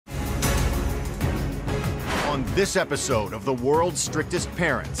On this episode of the world's strictest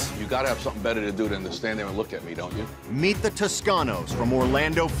parents, You gotta have something better to do than to stand there and look at me, don't you? meet the Toscanos from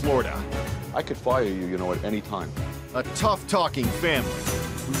Orlando, Florida. I could fire you, at any time. A tough-talking family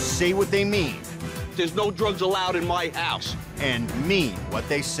who say what they mean There's no drugs allowed in my house. and mean what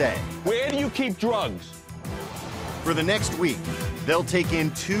they say. Where do you keep drugs? For the next week, they'll take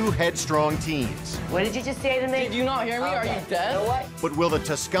in two headstrong teens. What did you just say to me? Did you not hear me? Are you dead? You know what? But will the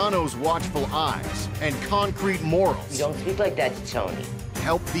Toscanos' watchful eyes and concrete morals You don't speak like that to Toni.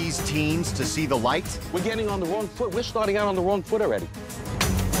 help these teens to see the light? We're getting on the wrong foot. We're starting out on the wrong foot already.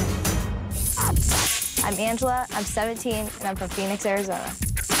 I'm Angela, I'm 17, and I'm from Phoenix, Arizona.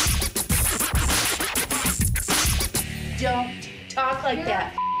 Don't talk like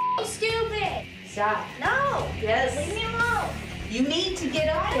that. Oh, stupid! Stop. No! Yes. Leave me alone! You need to get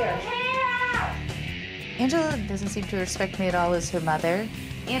up there. Angela doesn't seem to respect me at all as her mother.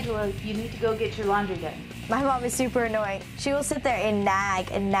 Angela, you need to go get your laundry done. My mom is super annoying. She will sit there and nag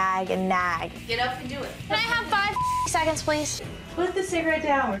and nag and nag. Get up and do it. Can I have 5 seconds, please? Put the cigarette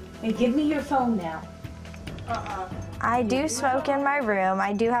down and give me your phone now. I do smoke in my room.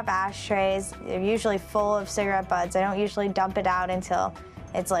 I do have ashtrays. They're usually full of cigarette butts. I don't usually dump it out until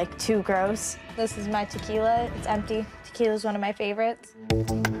it's like too gross. This is my tequila. It's empty. Tequila is one of my favorites.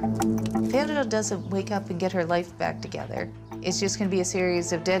 If Angela doesn't wake up and get her life back together, it's just going to be a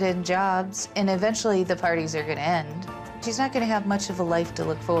series of dead-end jobs, and eventually the parties are going to end. She's not going to have much of a life to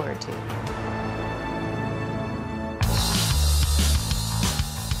look forward to.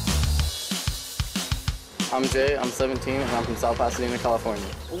 I'm Jay, I'm 17, and I'm from South Pasadena, California.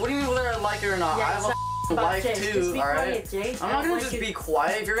 What do you mean whether I like it or not? I have a life too, all right? I'm not gonna just be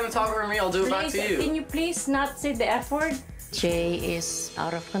quiet. If you're gonna talk over me, I'll do it back to you. Can you please not say the F word? Jay is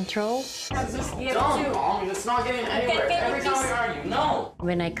out of control. Don't, Mom, it's not getting anywhere. Every time we argue, no.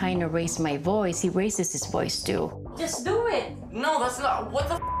 When I kind of raise my voice, he raises his voice too. Just do it. No, that's not, what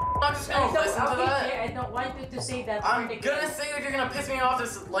the f? I'm just gonna listen to that. I don't want you to say that. I'm gonna say it if you're gonna piss me off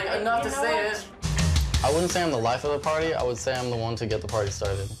enough to say it. I wouldn't say I'm the life of the party, I would say I'm the one to get the party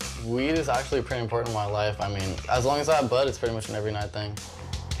started. Weed is actually pretty important in my life. I mean, as long as I have bud, it's pretty much an every night thing.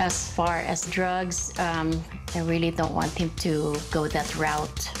 As far as drugs, I really don't want him to go that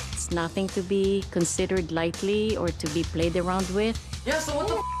route. It's nothing to be considered lightly or to be played around with. Yeah, so what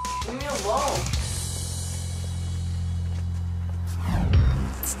the f? Leave me alone.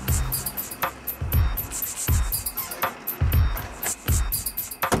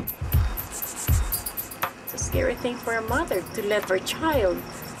 Scary thing for a mother to let her child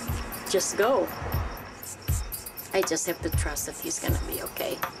just go. I just have to trust that he's gonna be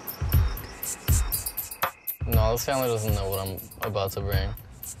okay. No, this family doesn't know what I'm about to bring.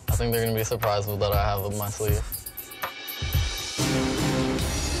 I think they're gonna be surprised with what I have up my sleeve.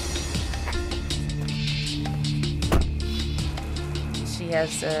 She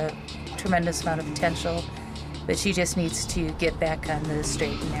has a tremendous amount of potential, but she just needs to get back on the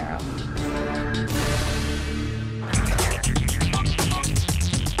straight and narrow.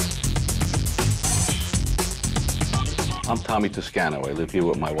 I'm Toni Toscano. I live here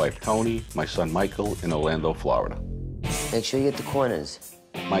with my wife, Toni, my son, Michael, in Orlando, Florida. Make sure you get the corners.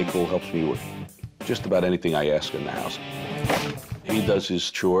 Michael helps me with just about anything I ask in the house. He does his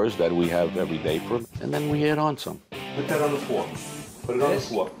chores that we have every day for him, and then we add on some. Put that on the floor. Put it on the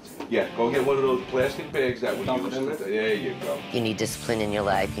floor. Yeah, go get one of those plastic bags that we use. There you go. You need discipline in your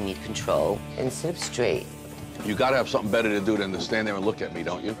life. You need control. And sit up straight. You gotta have something better to do than to stand there and look at me,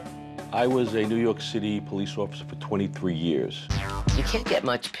 don't you? I was a New York City police officer for 23 years. You can't get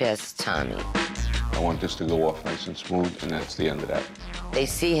much past Tommy. I want this to go off nice and smooth, and that's the end of that. They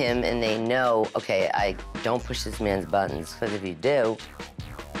see him and they know, okay, I don't push this man's buttons, because if you do,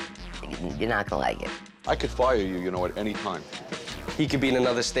 you're not gonna like it. I could fire you, at any time. He could be in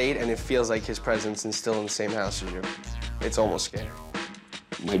another state, and it feels like his presence is still in the same house as you. It's almost scary.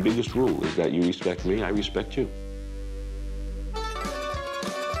 My biggest rule is that you respect me, I respect you.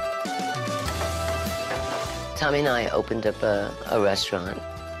 Tommy and I opened up a restaurant.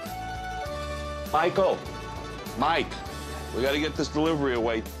 Michael, Mike, we gotta get this delivery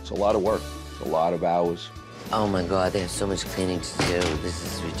away. It's a lot of work, it's a lot of hours. Oh my God, they have so much cleaning to do. This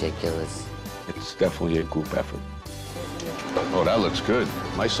is ridiculous. It's definitely a group effort. Oh, that looks good.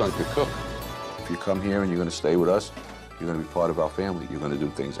 My son could cook. If you come here and you're gonna stay with us, you're gonna be part of our family. You're gonna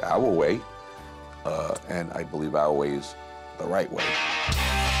do things our way, and I believe our way is the right way.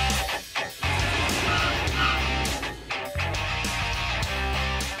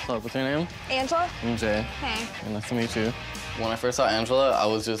 What's your name? Angela? I'm Jay. Hey. Nice to meet you. When I first saw Angela, I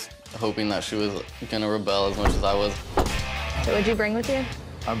was just hoping that she was gonna rebel as much as I was. So what'd you bring with you?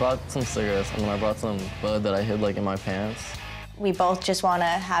 I brought some cigarettes, and then I brought some bud that I hid like in my pants. We both just want to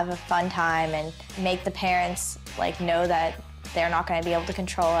have a fun time and make the parents like know that they're not going to be able to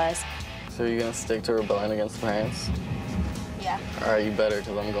control us. So you're gonna stick to rebelling against the parents? Yeah. All right, you better,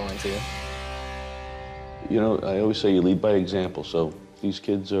 because I'm going to. You know, I always say you lead by example, so these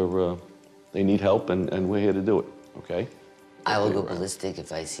kids are, they need help, and we're here to do it, okay? I will go ballistic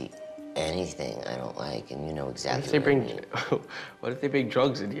if I see anything I don't like, and you know exactly What if they bring, what if they bring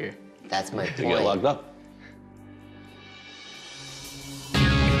drugs in here? That's my point. You get locked up.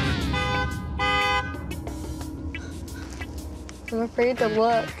 I'm afraid to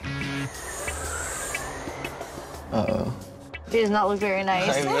look. Uh-oh. She does not look very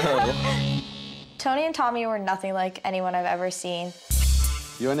nice. I know. Toni and Tommy were nothing like anyone I've ever seen.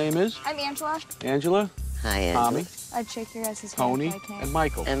 Your name is? I'm Angela. Angela? Hi, Angela. Tommy? I'd shake your guys' hand Toni? if I can. And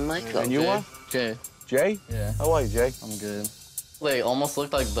Michael? And Michael. And you are? Jay. Jay? Yeah. How are you, Jay? I'm good. They almost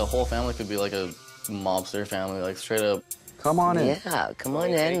looked like the whole family could be like a mobster family, like straight up. Come on in. Yeah, come on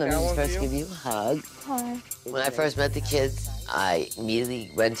in. Let me just first give you a hug. Hi. When I first met the kids, I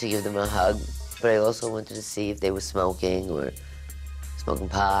immediately went to give them a hug, but I also wanted to see if they were smoking or smoking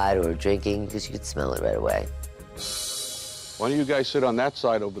pot or drinking, because you could smell it right away. Why don't you guys sit on that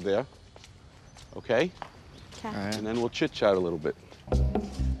side over there, okay? Okay. All right. And then we'll chit-chat a little bit.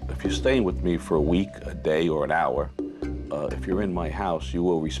 If you're staying with me for a week, a day, or an hour, if you're in my house, you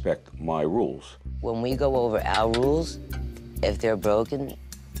will respect my rules. When we go over our rules, if they're broken,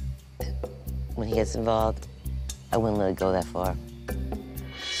 when he gets involved, I wouldn't let it go that far.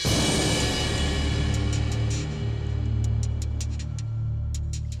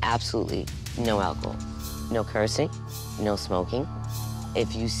 Absolutely no alcohol, no cursing, no smoking.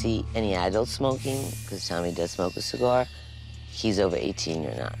 If you see any adults smoking, because Tommy does smoke a cigar, he's over 18,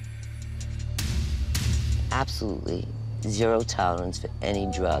 you're not. Absolutely zero tolerance for any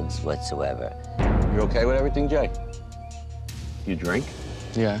drugs whatsoever. You okay with everything, Jay? You drink?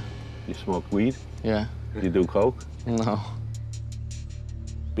 Yeah. You smoke weed? Yeah. You do coke? No.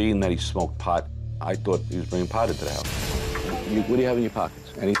 Being that he smoked pot, I thought he was bringing pot into the house. What do you have in your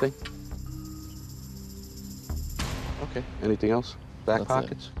pockets? Anything? Okay. Anything else? Back That's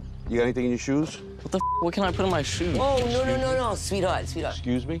pockets? You got anything in your shoes? What the what can I put in my shoes? Oh, no, sweetheart, sweetheart.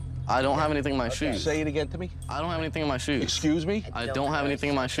 Excuse me? I don't have anything in my shoes. Say it again to me. I don't have anything in my shoes. Excuse me? I don't have anything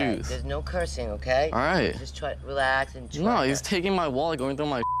in my shoes. There's no cursing, okay? All right. Just try to relax and try. No, he's taking my wallet, going through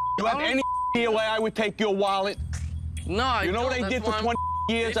my. You have any idea why I would take your wallet? No, I You know what don't. I did That's for why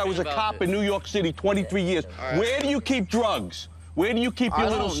 20 years? I was a about cop it. in New York City, 23 years. All right. Where do you keep drugs? Where do you keep your I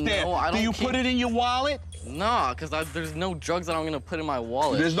little don't stamp? know. I Do don't you keep- put it in your wallet? Nah, because there's no drugs that I'm gonna put in my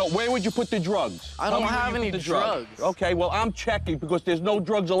wallet. There's no. Where would you put the drugs? I Tell don't me where have you put any the drugs. Okay, well, I'm checking because there's no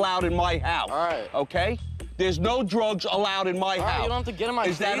drugs allowed in my house. All right. Okay? There's no drugs allowed in my All house. right, you don't have to get in my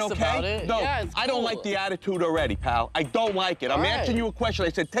Is that face okay? about it. No, Yeah, it's I don't cool. like the attitude already, pal. I don't like it. I'm All asking right. you a question. I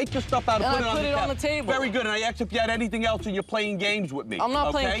said, take your stuff out and And put I it on put the it on tab. the table. Very good. And I asked if you had anything else and you're playing games with me. I'm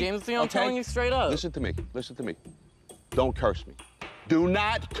not playing okay? games with you. I'm Okay? telling you straight up. Listen to me. Listen to me. Don't curse me. Do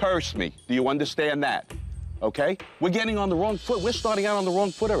not curse me. Do you understand that? Okay? We're getting on the wrong foot. We're starting out on the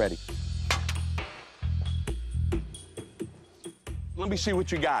wrong foot already. Let me see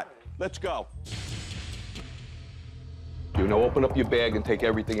what you got. Let's go. You know, open up your bag and take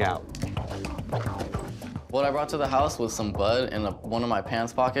everything out. What I brought to the house was some bud in one of my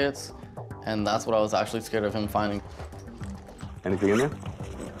pants pockets, and that's what I was actually scared of him finding. Anything in there?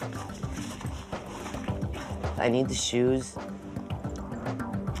 I need the shoes.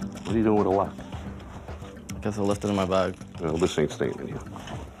 What are you doing with a lock? I guess I left it in my bag. Well, this ain't staying in here.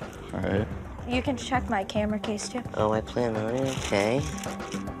 All right. You can check my camera case, too. Oh, I plan on it, okay.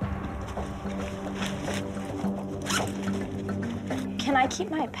 Can I keep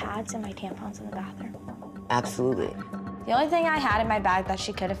my pads and my tampons in the bathroom? Absolutely. The only thing I had in my bag that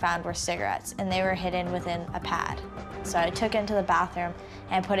she could have found were cigarettes, and they were hidden within a pad. So I took it into the bathroom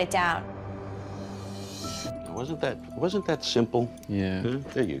and put it down. Wasn't that simple? Yeah.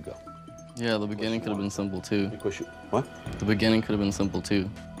 There you go. Yeah, the beginning could have been simple, too. Because you, what? The beginning could have been simple, too.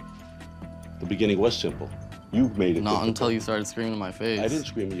 The beginning was simple. You made it Not difficult. until you started screaming in my face. I didn't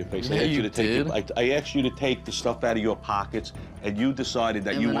scream in your face. Yeah, I asked you to take did. I asked you to take the stuff out of your pockets, and you decided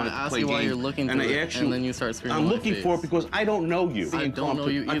that And you then I wanted to asked play you games. why you're looking and through I it, asked and you, then you start screaming I'm in my looking face. for it because I don't know you. See, I don't know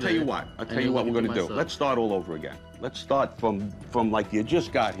you I'll tell you either. what. I'll And tell you you're what we're looking gonna for do. myself. Let's start all over again. Let's start from like you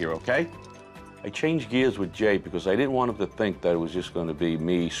just got here, okay? I changed gears with Jay because I didn't want him to think that it was just going to be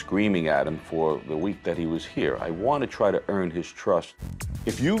me screaming at him for the week that he was here. I want to try to earn his trust.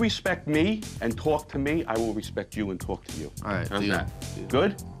 If you respect me and talk to me, I will respect you and talk to you. All right, How's deal. that?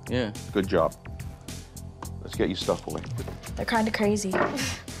 Good? Yeah. Good job. Let's get your stuff away. They're kind of crazy.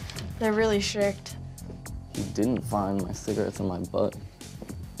 They're really strict. He didn't find my cigarettes in my butt.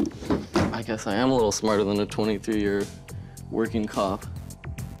 I guess I am a little smarter than a 23-year working cop.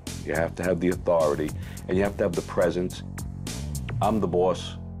 You have to have the authority, and you have to have the presence. I'm the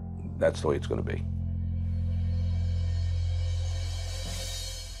boss. That's the way it's going to be.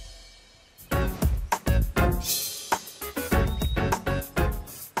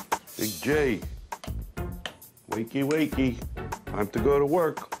 Big J, wakey, wakey. Time to go to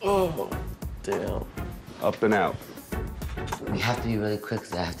work. Oh, damn. Up and out. We have to be really quick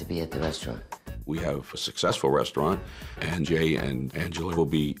because I have to be at the restaurant. We have a successful restaurant, and Jay and Angela will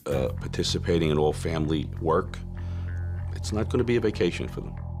be participating in all family work. It's not going to be a vacation for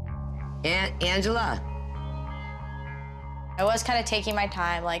them. Angela? I was kind of taking my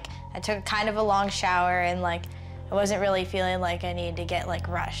time. Like, I took kind of a long shower, and like, I wasn't really feeling like I needed to get like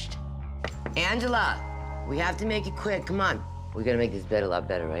rushed. Angela, we have to make it quick. Come on. We're gonna make this bed a lot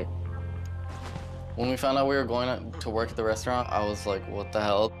better, right? When we found out we were going to work at the restaurant, I was like, what the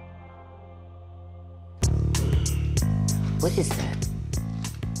hell? What is that?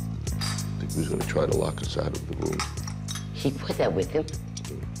 I think he was going to try to lock us out of the room. He put that with him?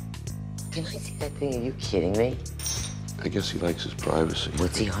 Can I see that thing? Are you kidding me? I guess he likes his privacy.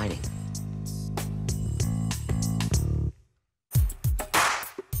 What's he hiding?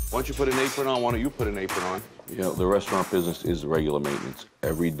 Why don't you put an apron on? Why don't you put an apron on? You know, the restaurant business is regular maintenance.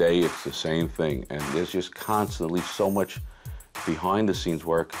 Every day it's the same thing, and there's just constantly so much behind-the-scenes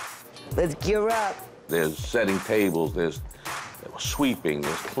work. Let's gear up. There's setting tables, there's sweeping,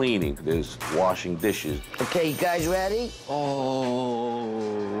 there's cleaning, there's washing dishes. Okay, you guys ready?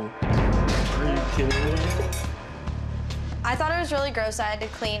 Oh, are you kidding me? I thought it was really gross that I had to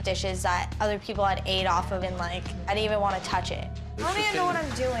clean dishes that other people had ate off of, and like, I didn't even want to touch it. I don't even know what I'm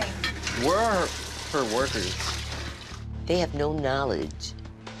doing. We're her workers. They have no knowledge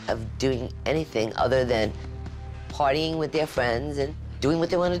of doing anything other than partying with their friends and doing what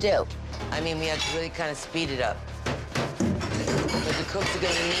they want to do. I mean, we have to really kind of speed it up. Because the cooks are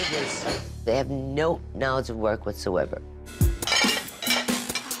going to need this. They have no knowledge of work whatsoever.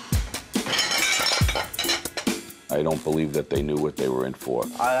 I don't believe that they knew what they were in for.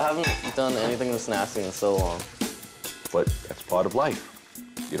 I haven't done anything this nasty in so long. But that's part of life.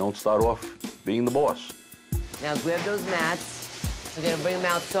 You don't start off being the boss. Now grab those mats. We're gonna bring them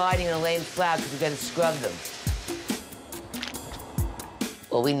outside and you're gonna lay them flat because we're gonna scrub them.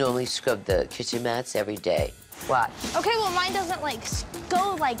 Well, we normally scrub the kitchen mats every day. Watch. Okay, well, mine doesn't like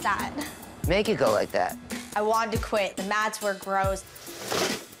go like that. Make it go like that. I wanted to quit. The mats were gross.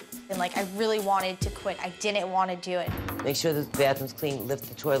 And like, I really wanted to quit. I didn't want to do it. Make sure the bathroom's clean. Lift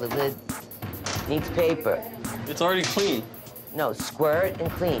the toilet lid. Needs paper. It's already clean. No, squirt and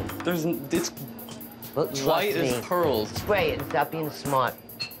clean. It's Look, white as pearls. Spray it and stop being smart.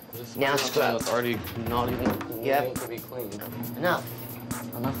 Now scrub. It's already not even Yep. to be clean. Enough.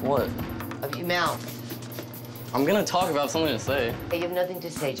 Enough what? Of your mouth. I'm gonna talk about something to say. Hey, you have nothing to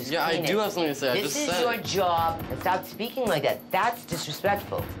say, just Yeah, I clean do it. have something to say. I This just is said your it. job, and stop speaking like that. That's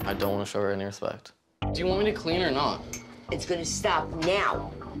disrespectful. I don't want to show her any respect. Do you want me to clean or not? It's gonna stop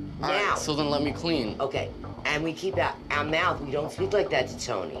now. All right, so then let me clean. Okay, and we keep our mouth. We don't speak like that to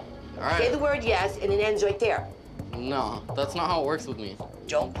Toni. All right. Say the word yes, and it ends right there. No, that's not how it works with me.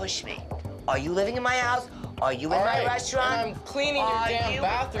 Don't push me. Are you living in my house? Are you in All my right, restaurant? and I'm cleaning your damn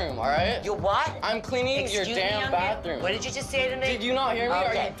bathroom, all right? You what? I'm cleaning Excuse your me, damn young man? bathroom. What did you just say to me? Did you not hear me?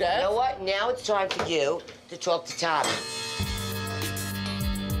 Okay. Are you deaf? You know what? Now it's time for you to talk to Tommy.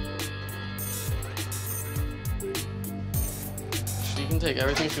 She can take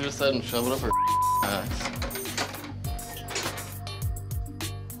everything she just said and shove it up her ass.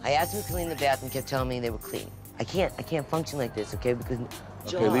 I asked him to clean the bathroom, kept telling me they were clean. I can't function like this, okay? Because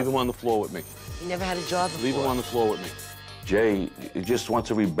Okay, leave him on the floor with me. he never had a job before. Leave him on the floor with me. Jay just wants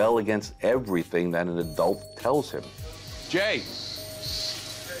to rebel against everything that an adult tells him. Jay,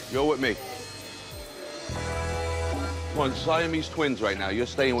 you're with me. Come on, Siamese twins right now. You're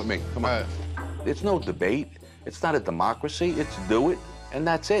staying with me. Come on. All right. It's no debate. It's not a democracy. It's do it, and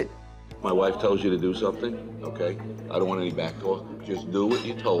that's it. My wife tells you to do something, okay? I don't want any back talk. Just do what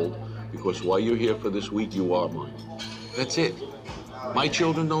you're told, because while you're here for this week, you are mine. That's it. My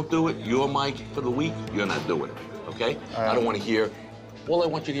children don't do it. You're mine for the week. You're not doing it, okay? All right. I don't want to hear. All I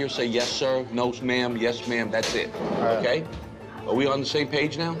want you to hear is say yes, sir, no, ma'am, yes, ma'am. That's it, right. okay? Are we on the same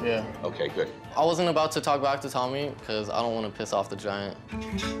page now? Yeah. Okay, good. I wasn't about to talk back to Tommy because I don't want to piss off the giant.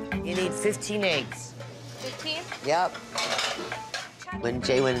 You need 15 eggs. 15? Yep. When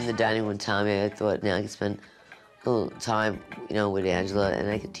Jay went in the dining room with Tommy, I thought, now I can spend a little time, you know, with Angela, and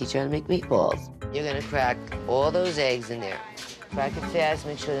I could teach her how to make meatballs. You're gonna crack all those eggs in there. Crack it fast,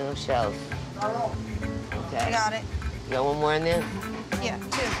 make sure there are no shells. Okay. I got it. You got one more in there? Yeah,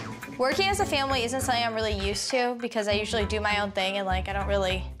 2. Working as a family isn't something I'm really used to because I usually do my own thing and like I don't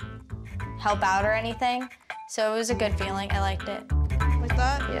really help out or anything. So it was a good feeling. I liked it. Like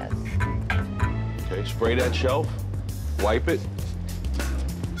that? Yes. Okay, spray that shelf, wipe it.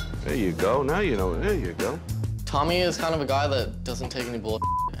 There you go, now you know, there you go. Tommy is kind of a guy that doesn't take any bullshit,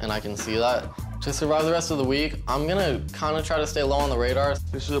 and I can see that. To survive the rest of the week, I'm gonna kind of try to stay low on the radar.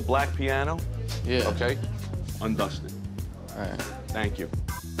 This is a black piano? Yeah. Okay, undust it. All right. Thank you.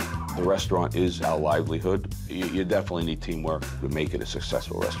 The restaurant is our livelihood. You definitely need teamwork to make it a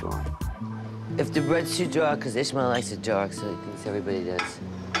successful restaurant. If the bread's too dark, because Ishmael likes it dark, so he thinks everybody does.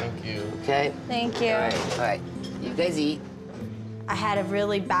 Thank you. Okay? Thank you. All right. You guys eat. I had a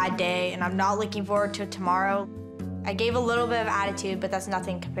really bad day and I'm not looking forward to tomorrow. I gave a little bit of attitude, but that's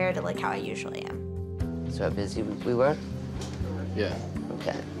nothing compared to like how I usually am. So how busy we were? Yeah.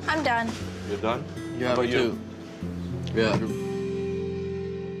 Okay. I'm done. You're done? Yeah, How about me you? too. Yeah.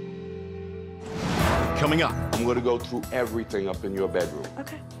 Coming up, I'm gonna go through everything up in your bedroom.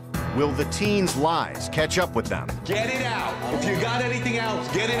 Okay. will the teens' lies catch up with them? Get it out. If you got anything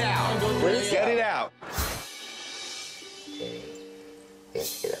else, get it out. Get it out.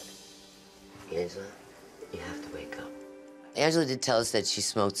 Yes, get up. Angela, you have to wake up. Angela did tell us that she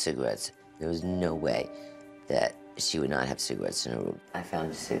smoked cigarettes. There was no way that she would not have cigarettes in her room. I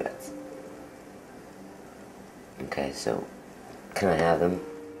found the cigarettes. Okay, so can I have them?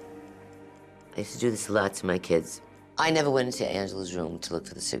 I used to do this a lot to my kids. I never went into Angela's room to look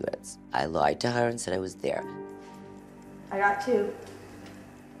for the cigarettes. I lied to her and said I was there. I got 2.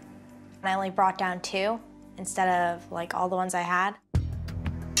 And I only brought down 2 instead of like all the ones I had.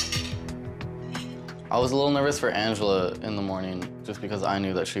 I was a little nervous for Angela in the morning just because I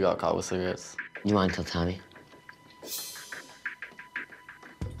knew that she got caught with cigarettes. You want to tell Tommy?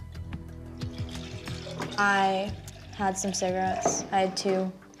 I had some cigarettes. I had 2.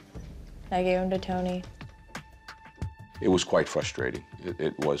 I gave them to Toni. It was quite frustrating.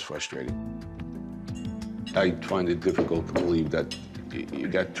 It was frustrating. I find it difficult to believe that you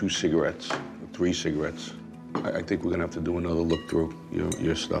got 2 cigarettes, 3 cigarettes. I think we're gonna have to do another look through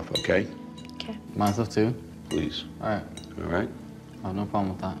your stuff, okay? Okay. Myself too? Please. All right. All right? I have no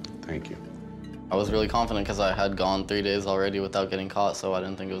problem with that. Thank you. I was really confident because I had gone 3 days already without getting caught, so I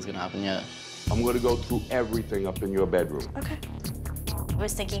didn't think it was gonna happen yet. I'm gonna go through everything up in your bedroom. Okay. I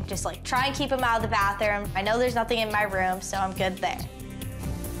was thinking just like try and keep him out of the bathroom. I know there's nothing in my room, so I'm good there.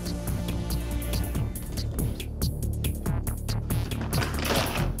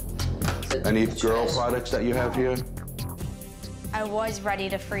 Any girl products that you have here? I was ready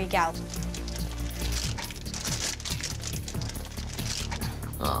to freak out.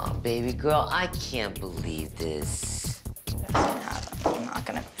 Oh, baby girl, I can't believe this. I'm not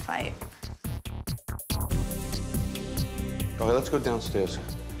gonna fight. Okay, let's go downstairs.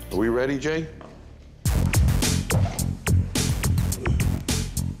 Are we ready, Jay?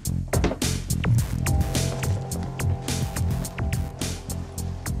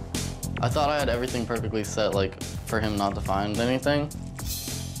 I thought I had everything perfectly set, like, for him not to find anything.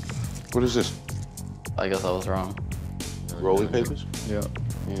 What is this? I guess I was wrong. Rolling papers? Yeah.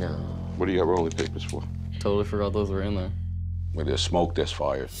 No. What do you have rolling papers for? Totally forgot those were in there. Where there's smoke, there's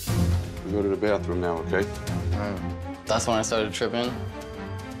fire. We go to the bathroom now, okay? All right. That's when I started tripping.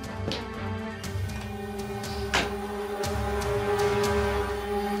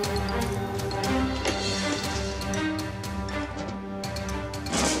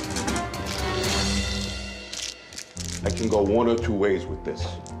 I can go 1 or 2 ways with this.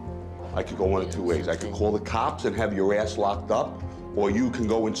 I could go 1 or 2 ways. I could call the cops and have your ass locked up, or you can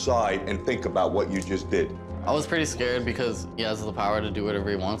go inside and think about what you just did. I was pretty scared because he has the power to do whatever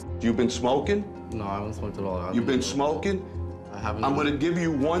he wants. You've been smoking? No, I haven't smoked at all. You've been smoking? I haven't. I'm gonna give you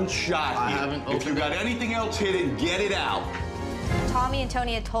 1 shot I here. haven't If you got anything else hidden, get it out. Tommy and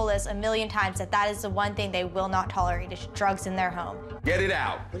Toni had told us a million times that that is the one thing they will not tolerate is drugs in their home. Get it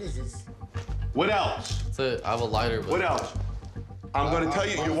out. What is this? What else? That's it. I have a lighter. But... What else? I'm gonna tell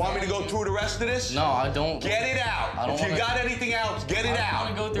you, you want me to go through the rest of this? No, I don't. Get it out. If you got anything else, get it out. I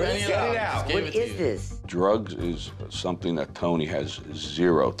don't want to go through any of Get that. it out. What is this? Drugs is something that Toni has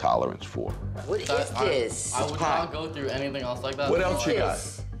 0 tolerance for. What is this? I would not go through anything else like that. What else you got?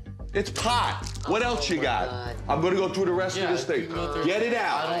 It's pot. What else you got? God. I'm gonna go through the rest of this thing. Get it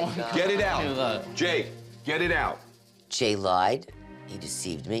out. Get it do out. that. Jake, get it out. Jay lied. He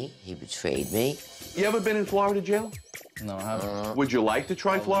deceived me. He betrayed me. You ever been in Florida jail? No, I haven't. Would you like to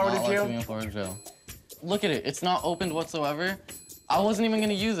try Florida Not like jail? to be in Florida jail. Look at it. It's not opened whatsoever. I wasn't even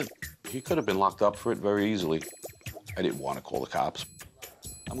gonna use it. He could have been locked up for it very easily. I didn't want to call the cops.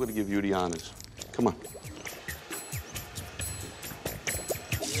 I'm gonna give you the honors. Come on.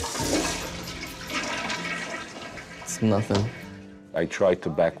 It's nothing. I tried to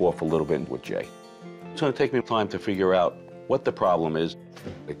back off a little bit with Jay. It's gonna take me time to figure out what the problem is.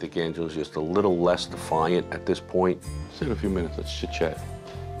 I think Angela's just a little less defiant at this point. Sit in a few minutes, let's chit-chat.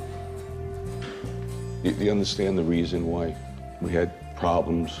 Do you understand the reason why we had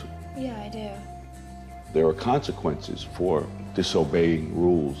problems? Yeah, I do. There are consequences for disobeying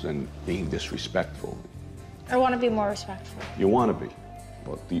rules and being disrespectful. I want to be more respectful. You want to be.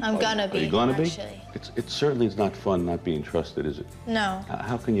 But I'm gonna be, Are you gonna actually. be? It certainly is not fun not being trusted, is it? No.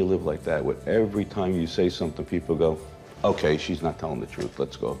 How can you live like that? With every time you say something, people go, okay, she's not telling the truth,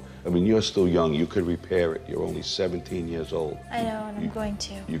 let's go. I mean, you're still young, you could repair it. You're only 17 years old. I know, and I'm going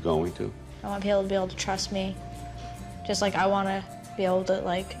to. You're going to? I want people to be able to trust me. Just like I want to be able to,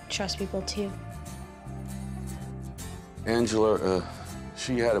 like, trust people too. Angela,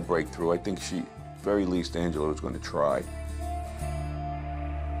 she had a breakthrough. I think very least Angela was going to try.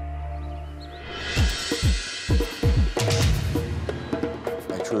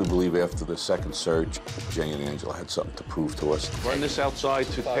 I truly believe after the second search, Jay and Angela had something to prove to us. Run this outside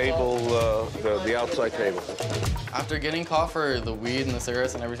to table, the outside table. After getting caught for the weed and the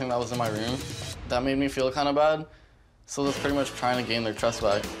cigarettes and everything that was in my room, that made me feel kind of bad. So that's pretty much trying to gain their trust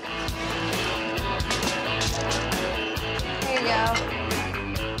back. Here you go.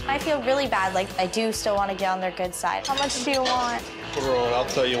 I feel really bad. Like, I do still want to get on their good side. How much do you want? Put her on. I'll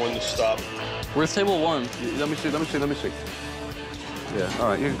tell you when to stop. Where's table 1? Let me see. Yeah, all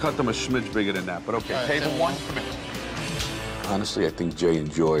right, you can cut them a smidge bigger than that, but okay. Right, table 1, come in. Honestly, I think Jay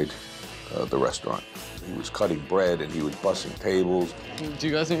enjoyed the restaurant. He was cutting bread and he was bussing tables. Do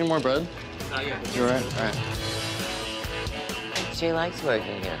you guys need any more bread? Yeah. You're right. All right. She likes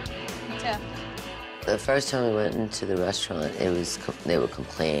working here. Me too. The first time we went into the restaurant, they were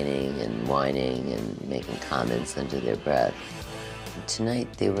complaining and whining and making comments under their breath. And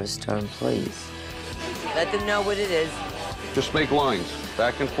tonight, they were star employees. Let them know what it is. Just make lines,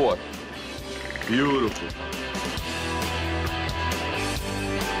 back and forth. Beautiful.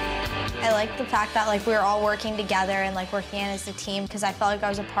 I like the fact that, like, we were all working together and, like, working as a team because I felt like I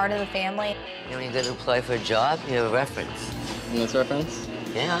was a part of the family. You know, when you go to apply for a job, you have a reference. And this reference?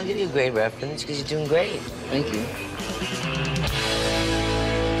 Yeah, I'll give you a great reference because you're doing great. Thank you.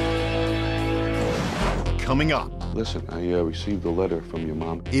 Coming up. Listen, I received a letter from your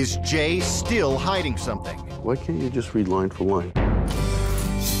mom. Is Jay still hiding something? Why can't you just read line for line?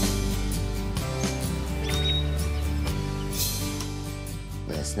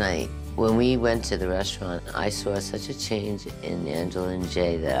 Last night, when we went to the restaurant, I saw such a change in Angela and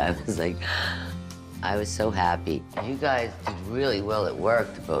Jay that I was like, I was so happy. You guys did really well at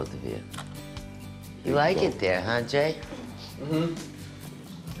work, the both of you. You like it there, huh, Jay? Mm-hmm.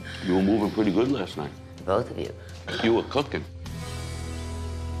 You were moving pretty good last night. Both of you. You were cooking.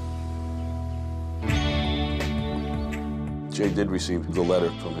 Jay did receive the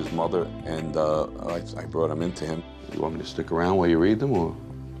letter from his mother, and I brought him into him. You want me to stick around while you read them, or?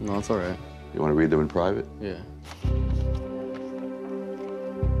 No, it's all right. You want to read them in private? Yeah.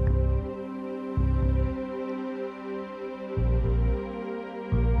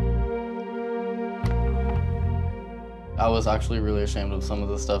 I was actually really ashamed of some of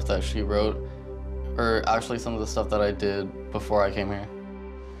the stuff that she wrote, or actually some of the stuff that I did before I came here.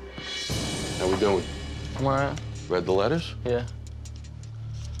 How we doing? I'm all right. Read the letters? Yeah.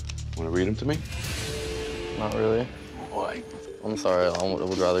 Want to read them to me? Not really. Why? I'm sorry, I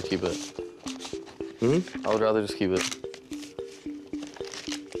would rather keep it. Hmm? I would rather just keep it.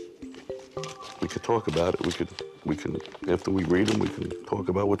 We could talk about it. We can, after we read them, we can talk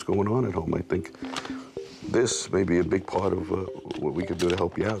about what's going on at home. I think this may be a big part of what we could do to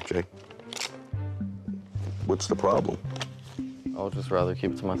help you out, Jay. What's the problem? I would just rather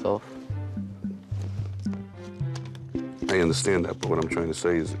keep it to myself. I understand that, but what I'm trying to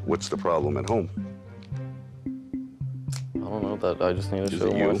say is, what's the problem at home? I don't know, that I just need to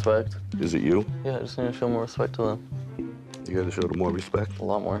show more respect. Is it you? Yeah, I just need to show more respect to them. You got to show them more respect? A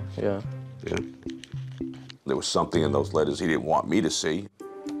lot more, yeah. Yeah. There was something in those letters he didn't want me to see.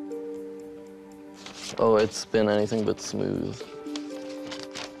 Oh, it's been anything but smooth.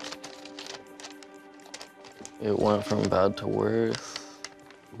 It went from bad to worse.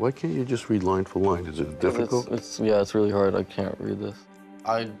 Why can't you just read line for line? Is it difficult? Yeah, it's really hard. I can't read this.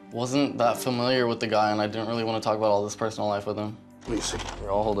 I wasn't that familiar with the guy, and I didn't really want to talk about all this personal life with him. Let me see. Here,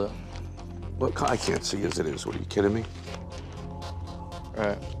 I'll hold it. Look, I can't see as it is. What, are you kidding me? All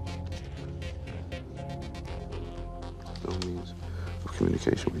right. no means of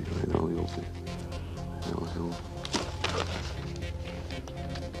communication with you. I know you'll be. I know he'll.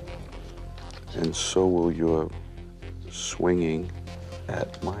 And so will your swinging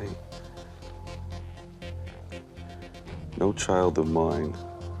at my. No child of mine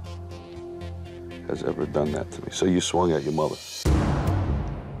has ever done that to me. So you swung at your mother.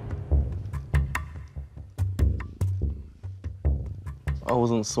 I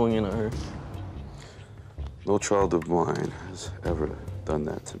wasn't swinging at her. No child of mine has ever done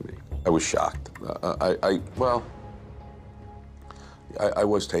that to me. I was shocked. I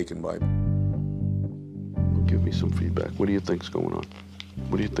was taken by it. Give me some feedback. What do you think's going on?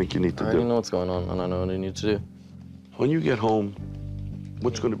 What do you think you need to do? I already know what's going on, and I know what I need to do. When you get home,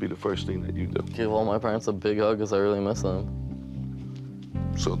 what's going to be the first thing that you do? Give all my parents a big hug, because I really miss them.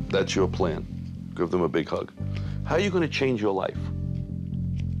 So that's your plan. Give them a big hug. How are you going to change your life?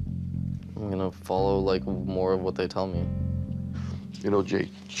 I'm gonna follow like more of what they tell me. You know,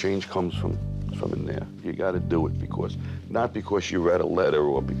 Jay, change comes from in there. You got to do it not because you read a letter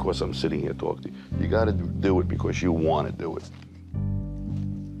or because I'm sitting here talking to you. You got to do it because you want to do it.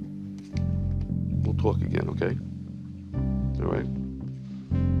 We'll talk again, okay? All right?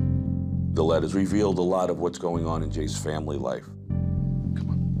 The letters revealed a lot of what's going on in Jay's family life. Come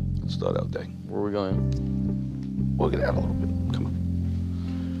on, let's start our day. Where are we going? We'll get out a little bit. Come on.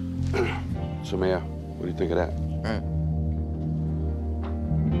 So, Mayor, what do you think of that? All right.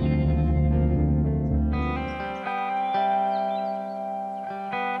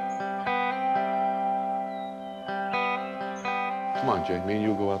 Come on, Jay. Me and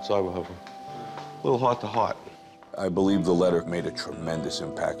you go outside. We'll have a little heart-to-heart. I believe the letter made a tremendous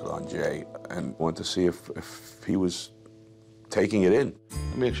impact on Jay, and wanted to see if he was taking it in.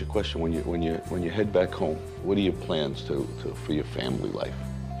 Let me ask you a question. When you head back home, what are your plans for your family life?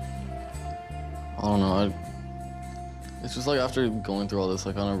 I don't know. It's just like after going through all this,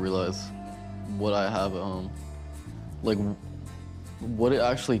 I kind of realized what I have at home, like what it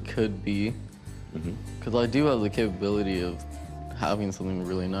actually could be. Because I do have the capability of having something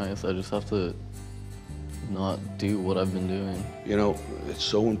really nice. I just have to not do what I've been doing. You know, It's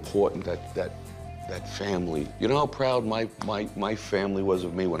so important that family. You know how proud my family was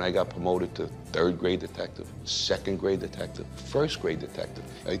of me when I got promoted to 3rd grade detective, 2nd grade detective, 1st grade detective.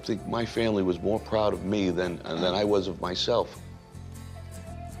 I think my family was more proud of me than I was of myself.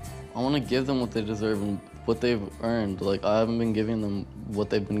 I want to give them what they deserve and what they've earned. Like, I haven't been giving them what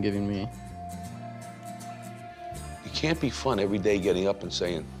they've been giving me. It can't be fun every day getting up and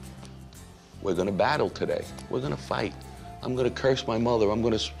saying, we're gonna battle today, we're gonna fight. I'm gonna curse my mother, I'm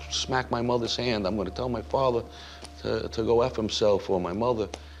gonna smack my mother's hand, I'm gonna tell my father to go F himself, or my mother.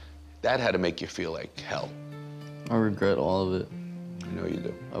 That had to make you feel like hell. I regret all of it. I know you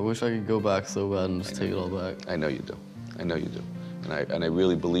do. I wish I could go back so bad and just take it all back. I know you do. I know you do. And I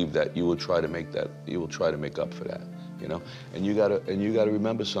really believe that you will try to make up for that, you know? And you gotta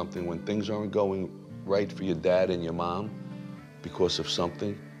remember something. When things aren't going right for your dad and your mom because of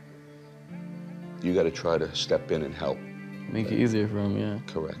something, you gotta try to step in and help. Make it easier for him, yeah.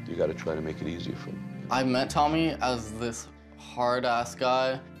 Correct. You gotta try to make it easier for him. I met Tommy as this hard-ass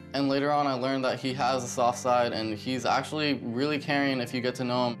guy, and later on I learned that he has a soft side, and he's actually really caring if you get to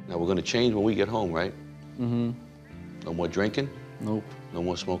know him. Now, we're gonna change when we get home, right? Mm-hmm. No more drinking? Nope. No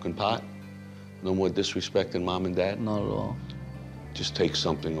more smoking pot? No more disrespecting mom and dad? Not at all. Just take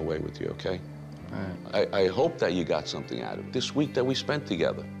something away with you, okay? All right. I hope that you got something out of it. This week that we spent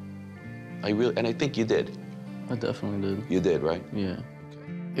together. And I think you did. I definitely did. You did, right? Yeah.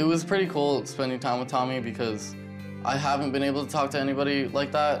 It was pretty cool spending time with Tommy because I haven't been able to talk to anybody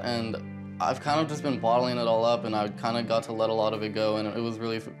like that, and I've kind of just been bottling it all up, and I kind of got to let a lot of it go, and it was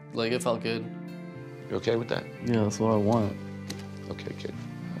really, like, it felt good. You okay with that? Yeah, that's what I want. Okay, kid.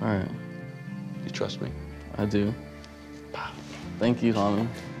 All right. You trust me? I do. Thank you, Tommy.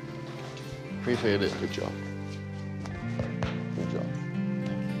 Appreciate it. Good job. Good job.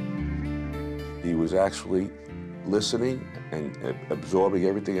 He was actually listening and absorbing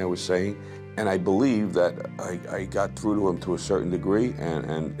everything I was saying, and I believe that I got through to him to a certain degree,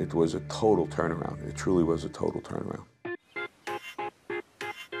 and it was a total turnaround. It truly was a total turnaround.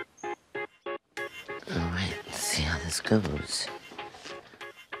 All right, let's see how this goes.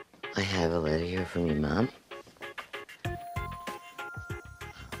 I have a letter here from your mom.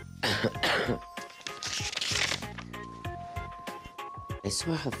 I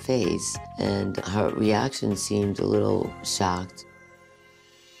saw her face, and her reaction seemed a little shocked.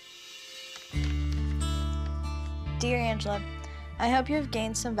 Dear Angela, I hope you have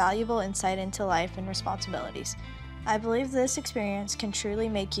gained some valuable insight into life and responsibilities. I believe this experience can truly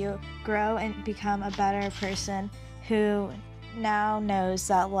make you grow and become a better person who now knows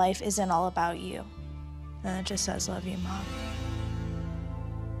that life isn't all about you. And it just says, love you, Mom.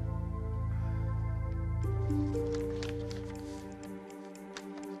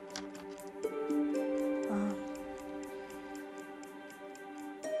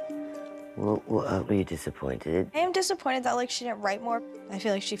 Were you disappointed? I am disappointed that, like, she didn't write more. I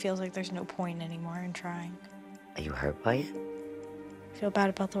feel like she feels like there's no point anymore in trying. Are you hurt by it? I feel bad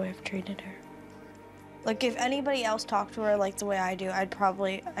about the way I've treated her. Like, if anybody else talked to her like the way I do, I'd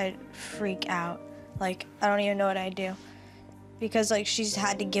freak out. Like, I don't even know what I'd do. Because, like, she's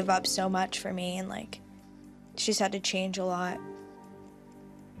had to give up so much for me, and, like, she's had to change a lot.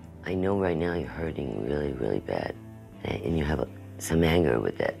 I know right now you're hurting really, really bad. And you have some anger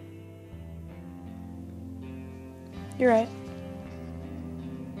with it. You're right.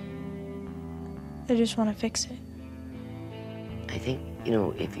 I just want to fix it. I think, you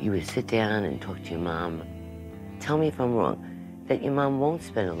know, if you would sit down and talk to your mom, tell me if I'm wrong, that your mom won't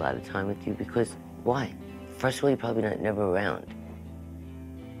spend a lot of time with you because, why? First of all, you're probably never around.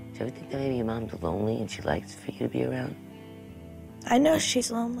 Do you ever think that maybe your mom's lonely and she likes for you to be around? I know she's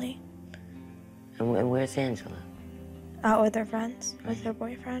lonely. And where's Angela? Out with her friends, with her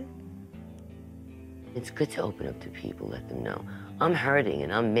boyfriend. It's good to open up to people, let them know. I'm hurting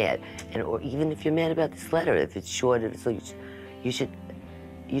and I'm mad. Or even if you're mad about this letter, if it's short, you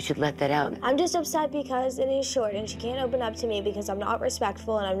should let that out. I'm just upset because it is short and she can't open up to me because I'm not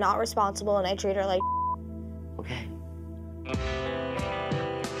respectful and I'm not responsible and I treat her like Okay.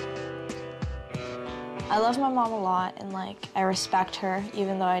 I love my mom a lot and, like, I respect her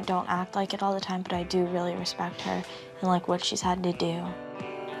even though I don't act like it all the time, but I do really respect her and, like, what she's had to do.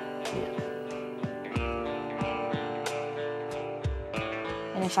 Yeah.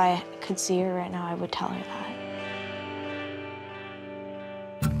 And if I could see her right now, I would tell her that.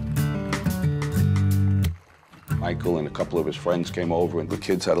 Michael and a couple of his friends came over, and the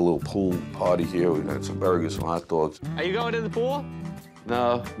kids had a little pool party here. We had some burgers, some hot dogs. Are you going to the pool?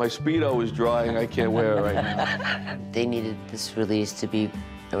 No, my Speedo is drying. I can't wear it right now. They needed this release to be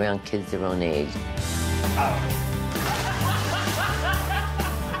around kids their own age.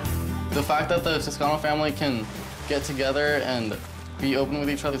 The fact that the Toscano family can get together and be open with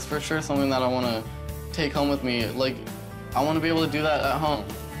each other is for sure something that I want to take home with me. Like, I want to be able to do that at home.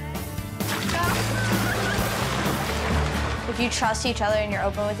 If you trust each other and you're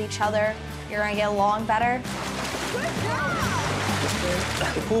open with each other, you're gonna get along better.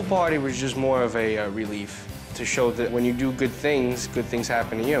 The pool party was just more of a relief to show that when you do good things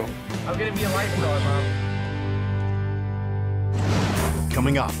happen to you. I'm gonna be a lifeguard, Mom.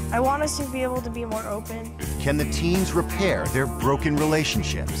 Coming up, I want us to be able to be more open. can the teens repair their broken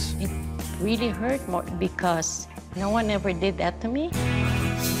relationships? It really hurt more because no one ever did that to me.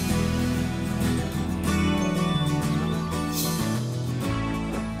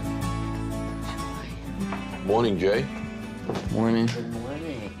 Morning, Jay. Morning. Good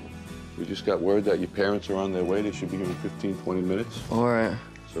morning. We just got word that your parents are on their way. They should be here in 15, 20 minutes. All right.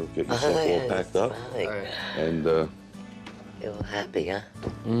 So get yourself all packed up. All right. And You're all happy, huh?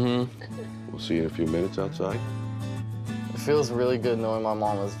 Mm-hmm. we'll see you in a few minutes outside. It feels really good knowing my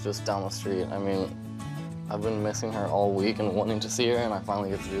mom is just down the street. I mean, I've been missing her all week and wanting to see her, and I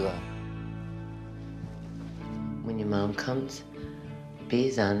finally get to do that. When your mom comes, be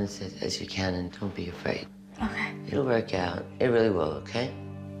as honest as you can and don't be afraid. Okay. It'll work out. It really will, okay?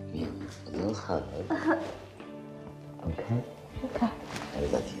 Yeah, a little hug. Okay? Okay. I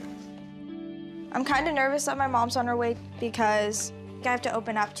love you. I'm kind of nervous that my mom's on her way because I have to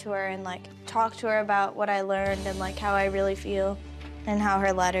open up to her and, like, talk to her about what I learned and, like, how I really feel and how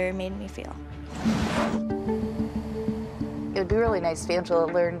her letter made me feel. It would be really nice if Angela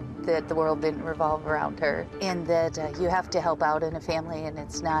learned that the world didn't revolve around her and that you have to help out in a family and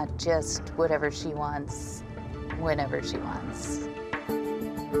it's not just whatever she wants, whenever she wants.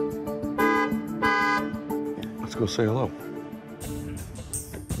 Let's go say hello.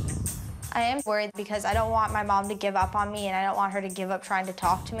 I am worried because I don't want my mom to give up on me and I don't want her to give up trying to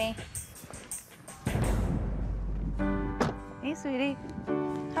talk to me. Hey, sweetie.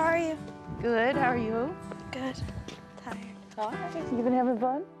 How are you? Good, how are you? Good. Tired. All right, you been having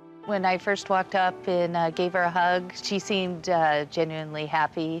fun? When I first walked up and gave her a hug, she seemed genuinely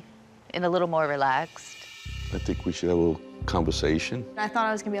happy and a little more relaxed. I think we should have a little conversation. I thought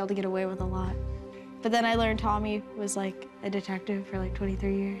I was gonna be able to get away with a lot. But then I learned Tommy was, like, a detective for, like,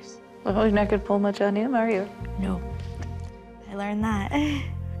 23 years. Well, you're not gonna pull much on him, are you? No. I learned that.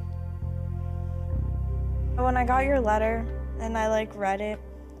 When I got your letter and I, like, read it,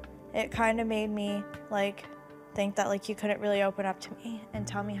 it kind of made me, like, think that, like, you couldn't really open up to me and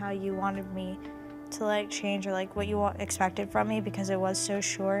tell me how you wanted me to like change or like what you expected from me because it was so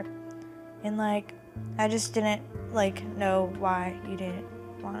short. And like, I just didn't like know why you didn't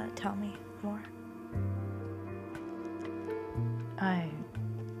want to tell me more. I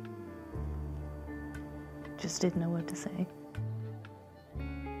just didn't know what to say.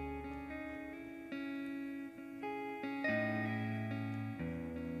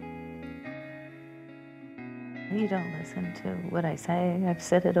 You don't listen to what I say. I've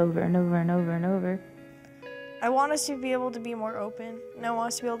said it over and over and over and over. I want us to be able to be more open, and I want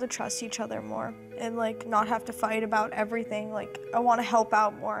us to be able to trust each other more and like not have to fight about everything. Like, I want to help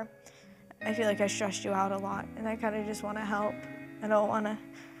out more. I feel like I stressed you out a lot, and I kind of just want to help. I don't want to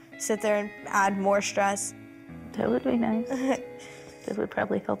sit there and add more stress. That would be nice. That would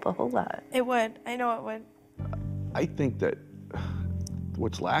probably help a whole lot. It would. I know it would. I think that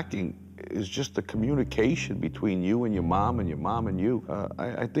what's lacking is just the communication between you and your mom and you.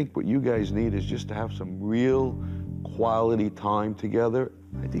 I think what you guys need is just to have some real quality time together.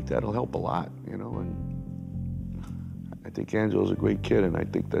 I think that'll help a lot, you know, and I think Angela's a great kid, and I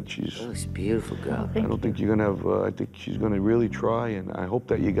think that she's... Oh, she's a beautiful girl. I don't think you're gonna have, I think she's gonna really try, and I hope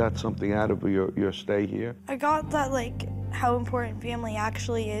that you got something out of your stay here. I got that, like, how important family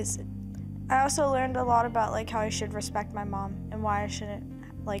actually is. I also learned a lot about, like, how I should respect my mom and why I shouldn't,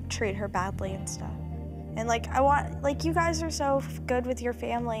 like, treat her badly and stuff. And, like, I want, like, you guys are so good with your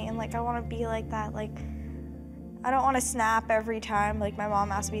family, and, like, I want to be like that. Like, I don't want to snap every time, like, my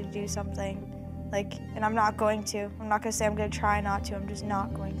mom asks me to do something. Like, and I'm not going to. I'm not going to say I'm going to try not to. I'm just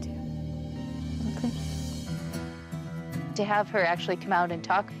not going to. Okay. To have her actually come out and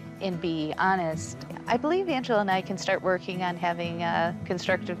talk and be honest, I believe Angela and I can start working on having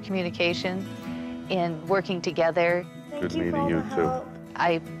constructive communication and working together. Good meeting you, too.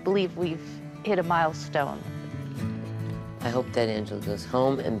 I believe we've hit a milestone. I hope that Angela goes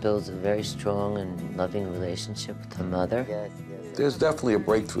home and builds a very strong and loving relationship with her mother. Yes, yes. There's definitely a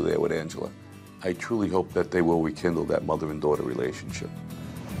breakthrough there with Angela. I truly hope that they will rekindle that mother and daughter relationship.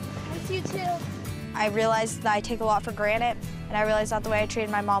 Miss you too. I realized that I take a lot for granted, and I realized that the way I treated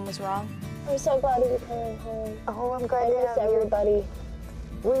my mom was wrong. I'm so glad you're coming home. Oh, I'm glad to miss everybody.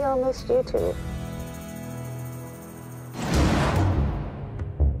 We all missed you too.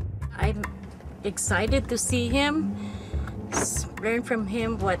 I'm excited to see him, learn from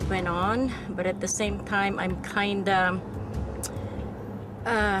him what went on, but at the same time, I'm kind of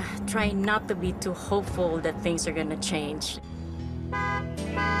trying not to be too hopeful that things are gonna change.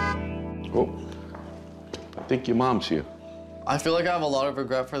 Oh, I think your mom's here. I feel like I have a lot of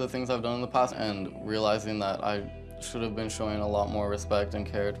regret for the things I've done in the past and realizing that I should have been showing a lot more respect and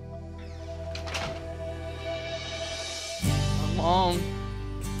cared. Mom.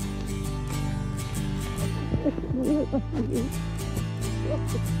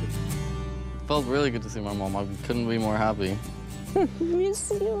 Felt really good to see my mom. I couldn't be more happy.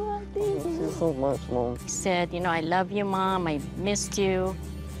 Miss you, I miss you so much, Mom. He said, you know, I love you, Mom. I missed you.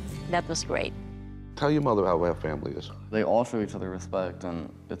 That was great. Tell your mother how our family is. They all show each other respect,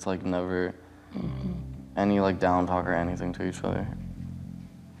 and it's like never any like down talk or anything to each other.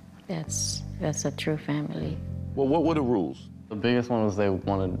 That's a true family. Well, what were the rules? The biggest one was they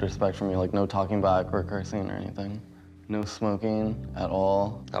wanted respect from me, like no talking back or cursing or anything. No smoking at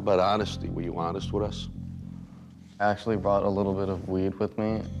all. How about honesty? Were you honest with us? I actually brought a little bit of weed with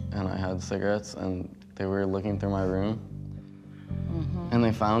me, and I had cigarettes, and they were looking through my room. And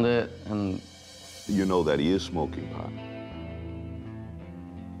they found it, and... You know that he is smoking pot.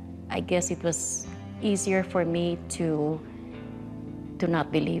 I guess it was easier for me to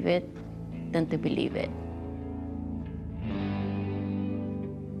not believe it than to believe it.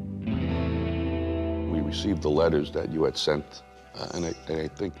 We received the letters that you had sent, and I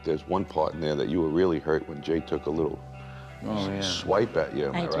think there's one part in there that you were really hurt when Jay took a little swipe at you,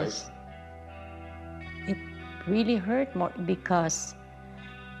 am I right? It really hurt more because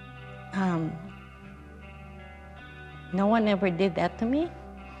no one ever did that to me,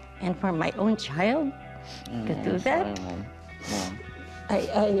 and for my own child to do that,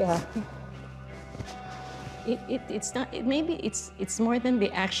 it's not. Maybe it's more than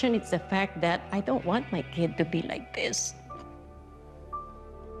the action. It's the fact that I don't want my kid to be like this.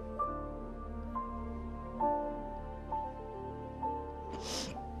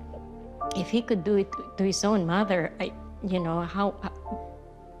 If he could do it to his own mother, you know how.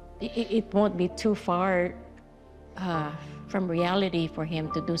 It won't be too far from reality for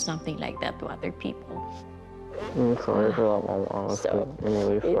him to do something like that to other people. I'm sorry for that, Mom, honestly. I'm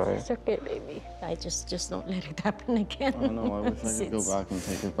really sorry. It's okay, baby. I just don't let it happen again. I know, I wish I could go back and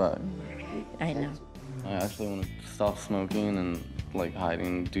take it back. I know. I actually want to stop smoking and like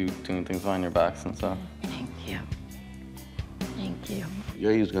hiding, doing things behind your backs and stuff. Thank you. Thank you.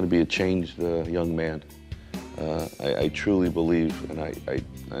 Jay is going to be a changed young man. I truly believe,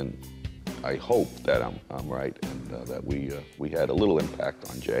 and I hope that I'm right, and that we had a little impact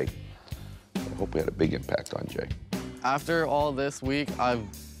on Jay. I hope we had a big impact on Jay. After all this week, I've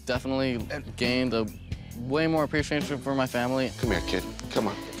definitely gained a way more appreciation for my family. Come here, kid. Come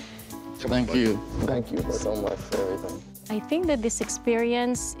on. Thank you. Thank you so much for everything. I think that this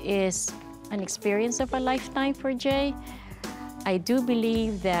experience is an experience of a lifetime for Jay. I do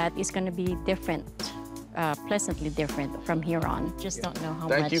believe that it's going to be different, pleasantly different from here on. Just don't know how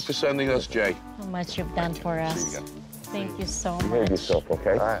much. Thank you for sending us Jay. How much you've done for us. Thank you so much. Behave yourself,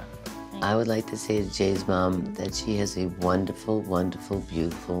 okay? All right. I would like to say to Jay's mom that she has a wonderful, wonderful,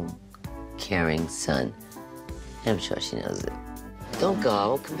 beautiful, caring son. I'm sure she knows it. Don't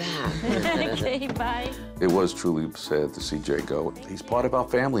go, come back. Okay, bye. It was truly sad to see Jay go. He's part of our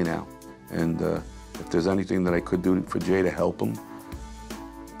family now. And if there's anything that I could do for Jay to help him,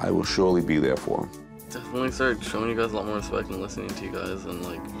 I will surely be there for him. Definitely start showing you guys a lot more respect and listening to you guys and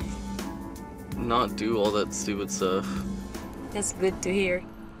like not do all that stupid stuff. That's good to hear.